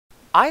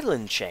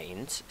Island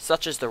chains,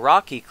 such as the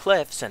rocky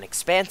cliffs and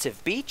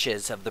expansive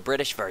beaches of the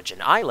British Virgin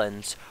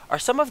Islands, are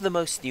some of the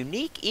most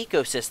unique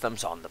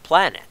ecosystems on the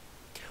planet.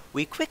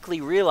 We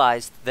quickly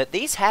realized that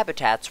these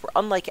habitats were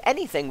unlike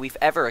anything we've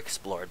ever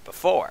explored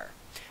before,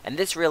 and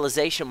this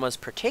realization was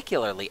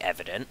particularly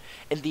evident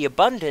in the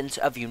abundance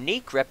of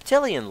unique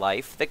reptilian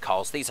life that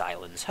calls these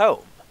islands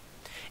home.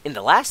 In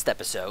the last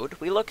episode,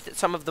 we looked at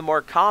some of the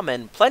more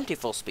common,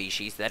 plentiful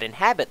species that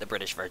inhabit the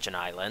British Virgin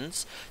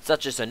Islands,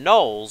 such as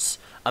anoles,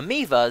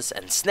 amoebas,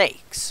 and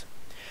snakes.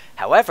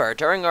 However,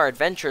 during our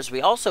adventures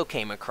we also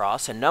came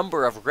across a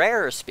number of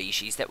rarer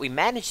species that we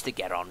managed to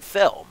get on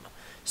film.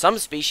 Some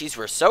species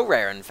were so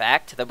rare, in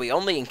fact, that we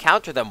only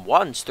encountered them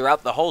once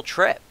throughout the whole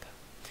trip.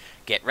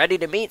 Get ready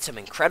to meet some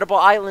incredible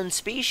island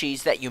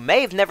species that you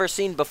may have never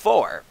seen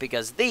before,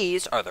 because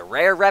these are the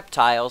rare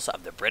reptiles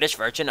of the British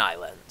Virgin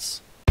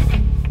Islands.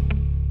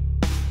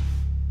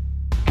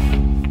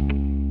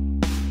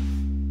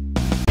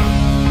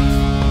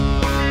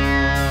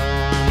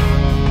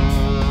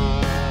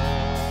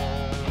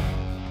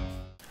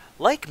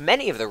 Like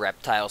many of the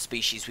reptile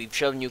species we've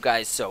shown you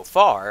guys so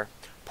far,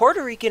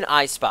 Puerto Rican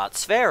eye-spot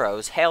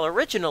sparrows hail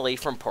originally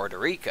from Puerto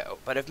Rico,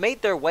 but have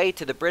made their way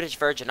to the British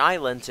Virgin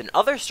Islands and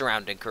other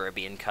surrounding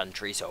Caribbean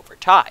countries over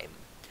time.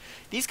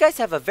 These guys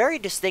have a very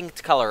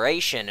distinct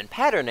coloration and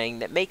patterning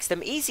that makes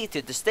them easy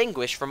to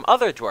distinguish from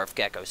other dwarf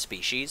gecko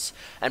species,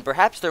 and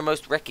perhaps their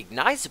most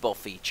recognizable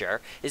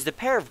feature is the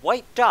pair of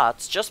white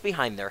dots just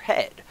behind their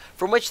head,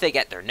 from which they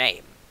get their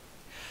name.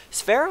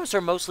 Sparrows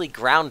are mostly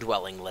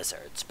ground-dwelling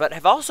lizards, but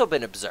have also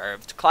been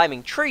observed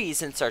climbing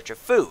trees in search of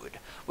food,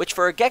 which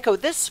for a gecko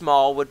this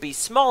small would be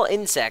small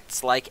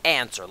insects like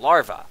ants or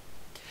larvae.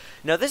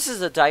 Now this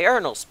is a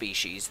diurnal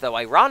species, though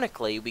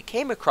ironically we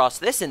came across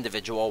this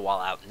individual while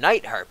out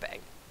night herping.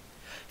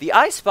 The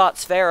eye-spot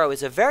sparrow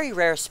is a very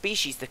rare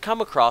species to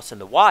come across in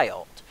the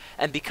wild,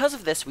 and because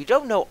of this we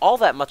don't know all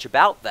that much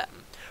about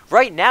them.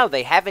 Right now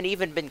they haven't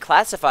even been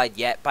classified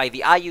yet by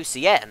the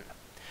IUCN.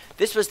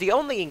 This was the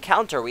only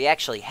encounter we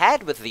actually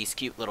had with these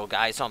cute little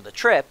guys on the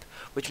trip,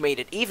 which made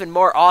it even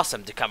more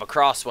awesome to come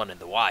across one in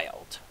the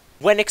wild.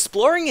 When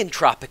exploring in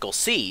tropical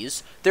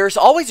seas, there is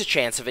always a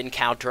chance of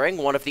encountering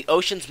one of the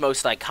ocean's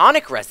most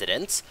iconic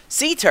residents,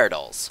 sea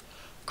turtles.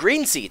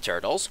 Green sea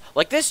turtles,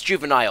 like this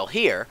juvenile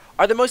here,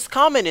 are the most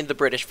common in the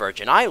British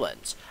Virgin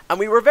Islands, and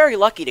we were very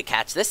lucky to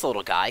catch this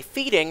little guy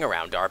feeding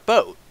around our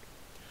boat.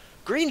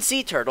 Green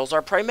sea turtles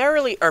are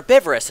primarily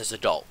herbivorous as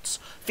adults,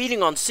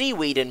 feeding on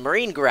seaweed and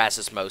marine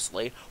grasses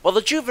mostly, while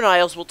the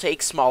juveniles will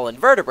take small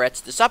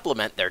invertebrates to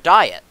supplement their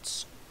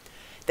diets.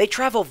 They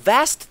travel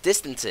vast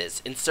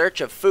distances in search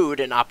of food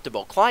in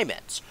optimal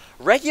climates,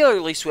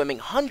 regularly swimming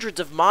hundreds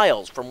of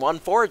miles from one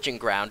foraging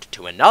ground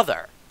to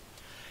another.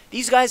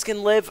 These guys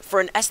can live for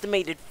an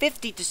estimated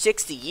 50 to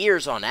 60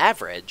 years on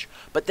average,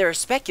 but there is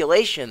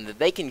speculation that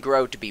they can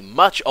grow to be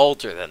much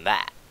older than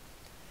that.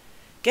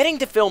 Getting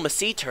to film a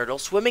sea turtle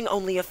swimming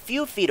only a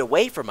few feet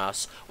away from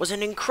us was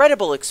an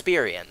incredible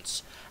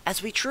experience,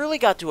 as we truly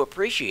got to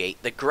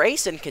appreciate the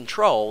grace and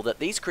control that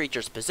these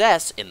creatures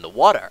possess in the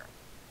water.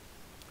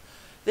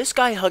 This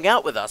guy hung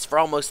out with us for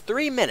almost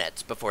 3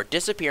 minutes before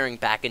disappearing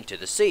back into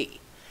the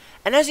sea,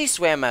 and as he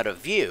swam out of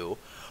view,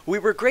 we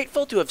were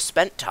grateful to have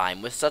spent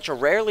time with such a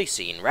rarely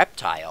seen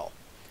reptile.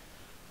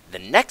 The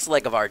next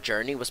leg of our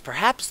journey was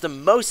perhaps the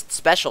most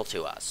special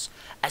to us,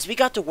 as we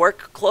got to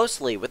work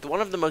closely with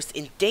one of the most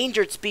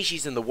endangered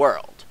species in the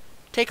world.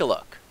 Take a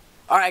look.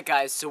 Alright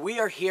guys, so we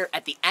are here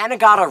at the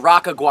Anegada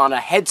Rock Iguana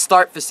Head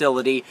Start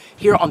facility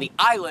here on the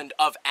island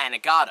of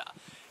Anegada.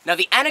 Now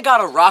the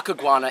Anegada Rock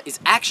Iguana is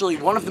actually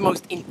one of the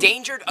most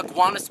endangered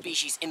iguana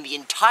species in the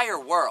entire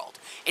world.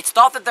 It's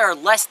thought that there are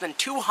less than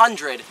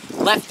 200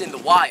 left in the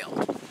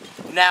wild.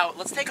 Now,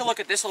 let's take a look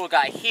at this little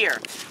guy here.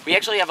 We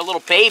actually have a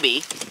little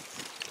baby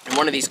in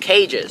one of these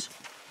cages.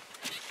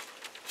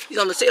 He's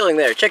on the ceiling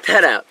there, check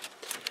that out.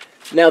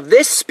 Now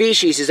this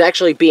species is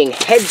actually being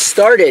head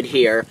started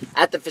here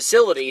at the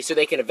facility so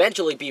they can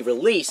eventually be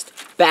released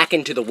back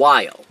into the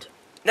wild.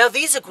 Now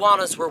these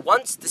iguanas were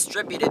once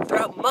distributed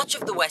throughout much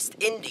of the West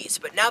Indies,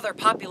 but now their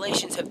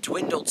populations have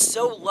dwindled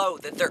so low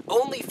that they're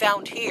only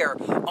found here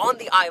on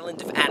the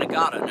island of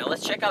Anegada. Now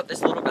let's check out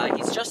this little guy,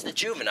 he's just a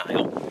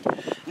juvenile.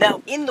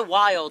 Now in the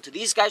wild,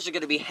 these guys are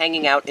going to be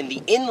hanging out in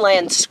the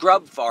inland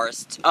scrub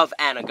forests of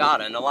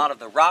Anegada and a lot of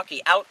the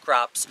rocky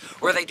outcrops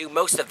where they do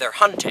most of their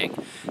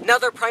hunting. Now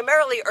they're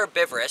primarily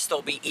herbivorous,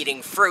 they'll be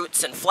eating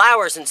fruits and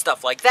flowers and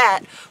stuff like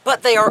that,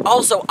 but they are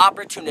also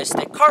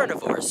opportunistic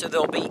carnivores, so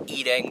they'll be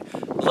eating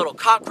little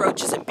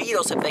cockroaches and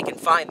beetles if they can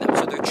find them,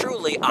 so they're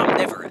truly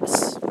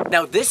omnivorous.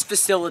 Now this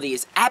facility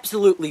is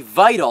absolutely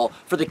vital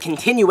for the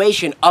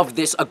continuation of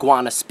this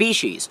iguana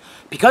species.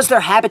 Because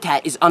their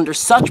habitat is under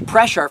such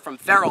pressure from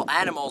feral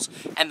animals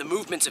and the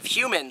movements of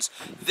humans,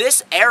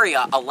 this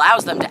area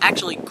allows them to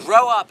actually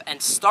grow up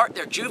and start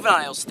their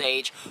juvenile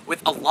stage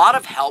with a lot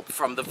of help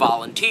from the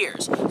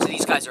volunteers. So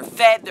these guys are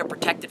fed, they're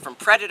protected from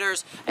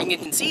predators, and you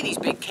can see these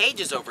big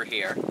cages over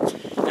here.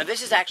 Now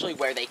this is actually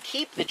where they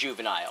keep the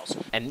juveniles,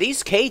 and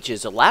these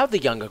cages allow the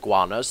young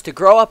iguanas to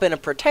grow up in a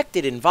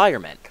protected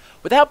environment,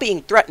 without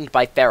being threatened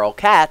by feral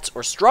cats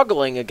or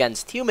struggling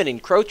against human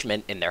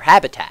encroachment in their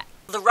habitat.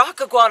 The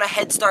Rock Iguana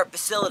Head Start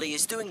facility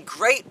is doing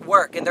great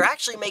work, and they're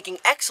actually making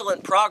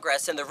excellent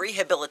progress in the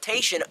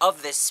rehabilitation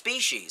of this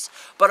species.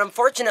 But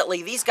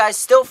unfortunately, these guys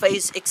still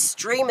face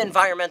extreme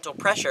environmental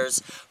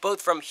pressures,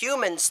 both from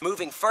humans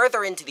moving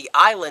further into the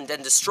island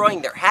and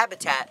destroying their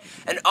habitat,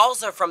 and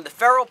also from the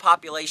feral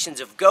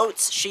populations of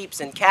goats, sheep,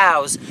 and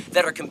cows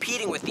that are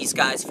competing with these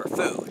guys for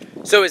food.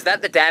 So is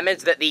that the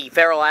damage that the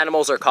feral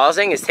animals are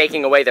causing, is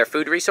taking away their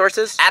food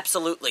resources?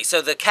 Absolutely. So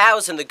the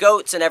cows and the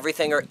goats and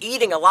everything are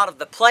eating a lot of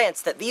the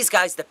plants that these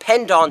guys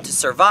depend on to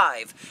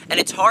survive, and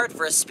it's hard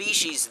for a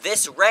species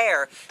this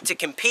rare to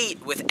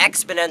compete with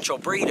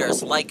exponential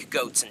breeders like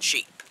goats and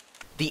sheep.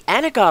 The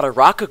Anegada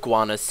Rock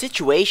Iguana's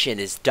situation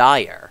is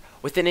dire,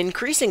 with an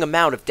increasing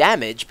amount of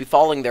damage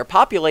befalling their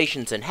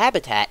populations and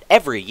habitat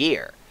every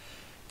year.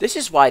 This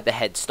is why the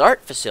Head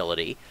Start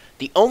facility,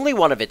 the only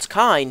one of its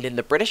kind in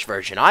the British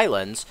Virgin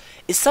Islands,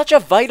 is such a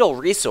vital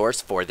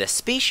resource for this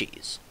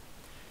species.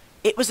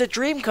 It was a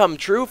dream come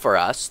true for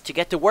us to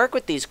get to work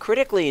with these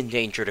critically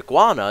endangered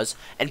iguanas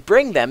and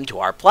bring them to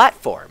our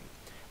platform.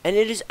 And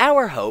it is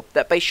our hope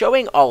that by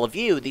showing all of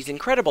you these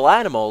incredible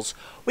animals,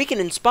 we can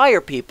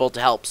inspire people to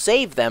help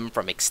save them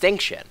from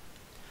extinction.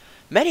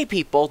 Many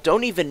people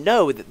don't even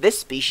know that this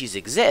species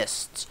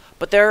exists,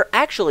 but there are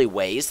actually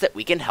ways that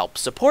we can help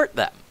support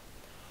them.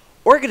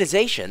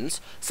 Organizations,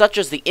 such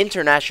as the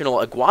International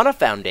Iguana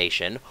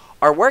Foundation,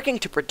 are working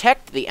to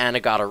protect the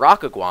Anegada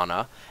Rock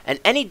Iguana, and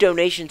any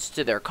donations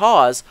to their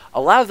cause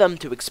allow them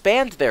to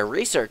expand their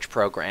research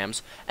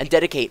programs and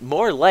dedicate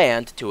more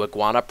land to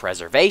iguana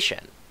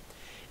preservation.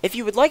 If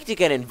you would like to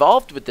get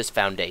involved with this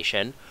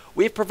foundation,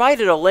 we have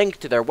provided a link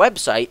to their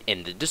website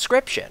in the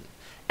description.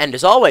 And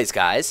as always,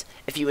 guys,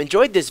 if you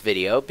enjoyed this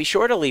video, be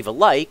sure to leave a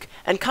like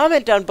and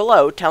comment down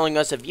below telling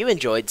us if you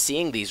enjoyed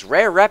seeing these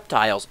rare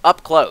reptiles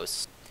up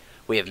close.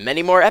 We have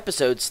many more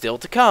episodes still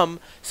to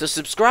come, so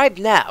subscribe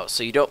now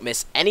so you don't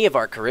miss any of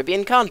our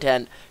Caribbean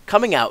content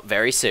coming out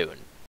very soon.